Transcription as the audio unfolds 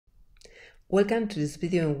Welcome to this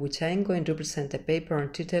video in which I am going to present a paper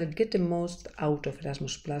entitled Get the Most Out of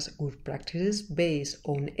Erasmus Plus Good Practices based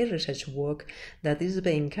on a research work that is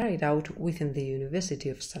being carried out within the University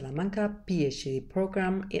of Salamanca PhD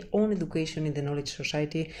program on education in the knowledge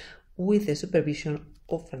society with the supervision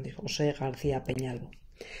of José García Peñalvo.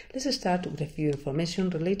 Let's start with a few information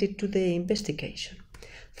related to the investigation.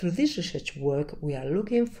 Through this research work, we are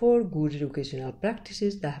looking for good educational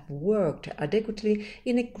practices that have worked adequately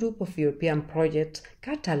in a group of European projects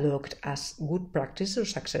catalogued as good practice or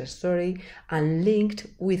success story and linked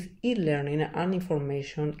with e-learning and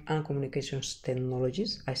information and communications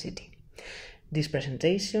technologies, ICT. This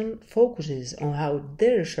presentation focuses on how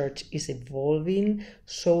the research is evolving,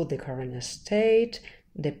 so the current state,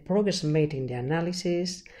 the progress made in the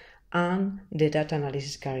analysis, and the data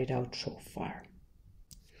analysis carried out so far.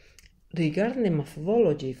 Regarding the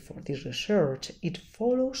methodology for this research, it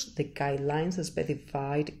follows the guidelines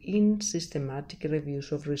specified in systematic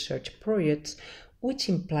reviews of research projects, which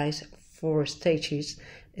implies 4 stages: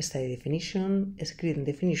 study definition, screening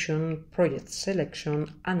definition, project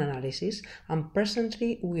selection, and analysis, and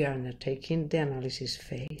presently we are undertaking the analysis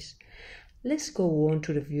phase. Let's go on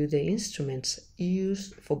to review the instruments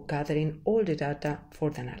used for gathering all the data for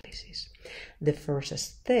the analysis. The first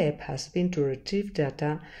step has been to retrieve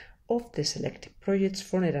data of the selected projects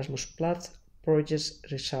from Erasmus Plus Projects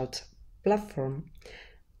Results platform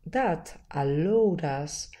that allowed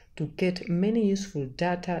us to get many useful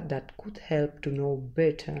data that could help to know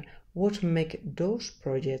better what make those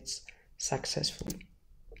projects successful.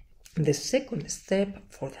 The second step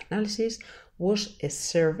for the analysis was a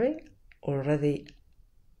survey already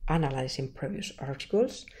analyzing previous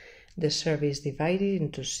articles. The survey is divided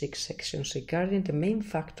into 6 sections regarding the main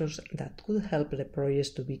factors that could help the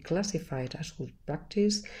projects to be classified as good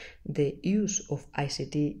practice, the use of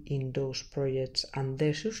ICT in those projects, and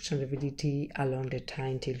their sustainability along the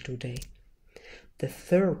time till today. The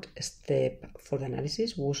third step for the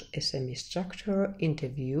analysis was a semi-structured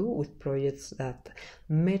interview with projects that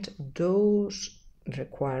met those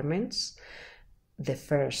requirements. The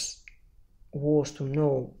first was to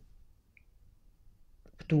know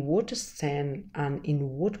to what extent and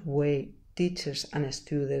in what way teachers and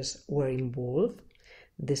students were involved.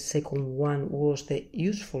 The second one was the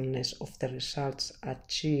usefulness of the results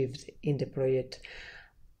achieved in the project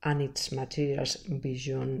and its materials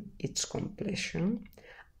beyond its completion.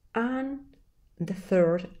 And the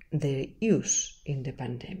third, their use in the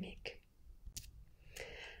pandemic.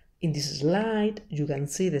 In this slide, you can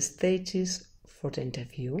see the stages for the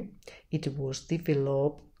interview. It was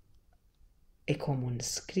developed a common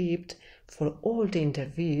script for all the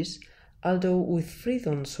interviews, although with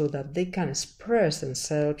freedom so that they can express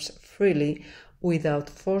themselves freely without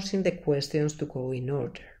forcing the questions to go in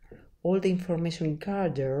order. All the information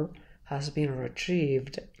gathered has been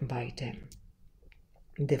retrieved by them.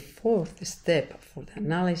 The fourth step for the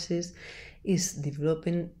analysis is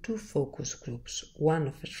developing 2 focus groups, one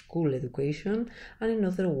of school education and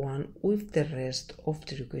another one with the rest of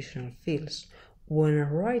the educational fields. When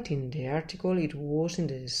writing the article, it was in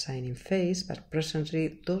the designing phase, but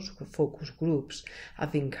presently those focus groups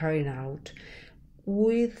have been carried out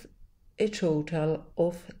with a total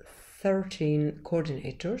of 13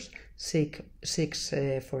 coordinators, 6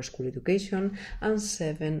 for school education and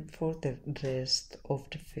 7 for the rest of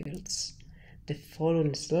the fields. The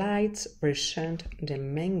following slides present the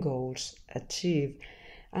main goals achieved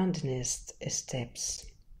and the next steps.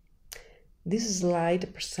 This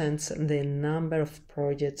slide presents the number of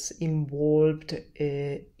projects involved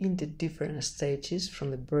in the different stages from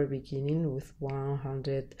the very beginning, with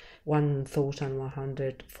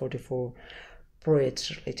 1,144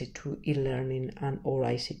 projects related to e-learning and or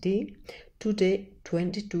ICT, to the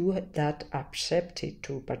 22 that accepted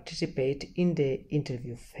to participate in the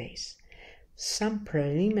interview phase. Some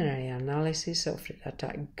preliminary analysis of the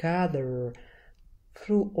data gathered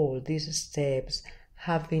through all these steps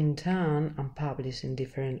have been done and published in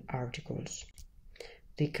different articles.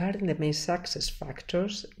 Regarding the main success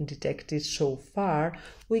factors detected so far,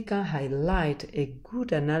 we can highlight a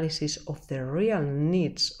good analysis of the real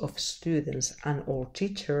needs of students and or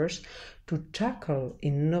teachers to tackle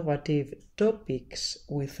innovative topics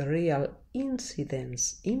with real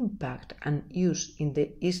incidence, impact, and use in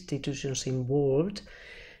the institutions involved,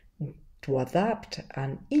 to adapt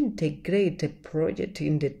and integrate the project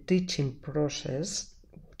in the teaching process,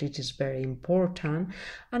 which is very important,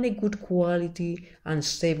 and a good quality and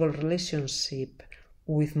stable relationship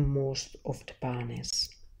with most of the partners.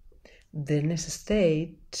 The next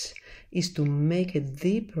stage is to make a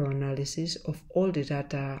deeper analysis of all the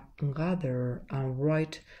data gathered and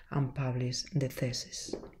write and publish the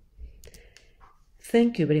thesis.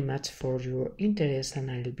 Thank you very much for your interest, and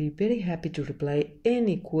I'll be very happy to reply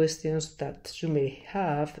any questions that you may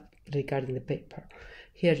have regarding the paper.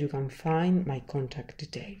 Here you can find my contact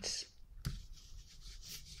details.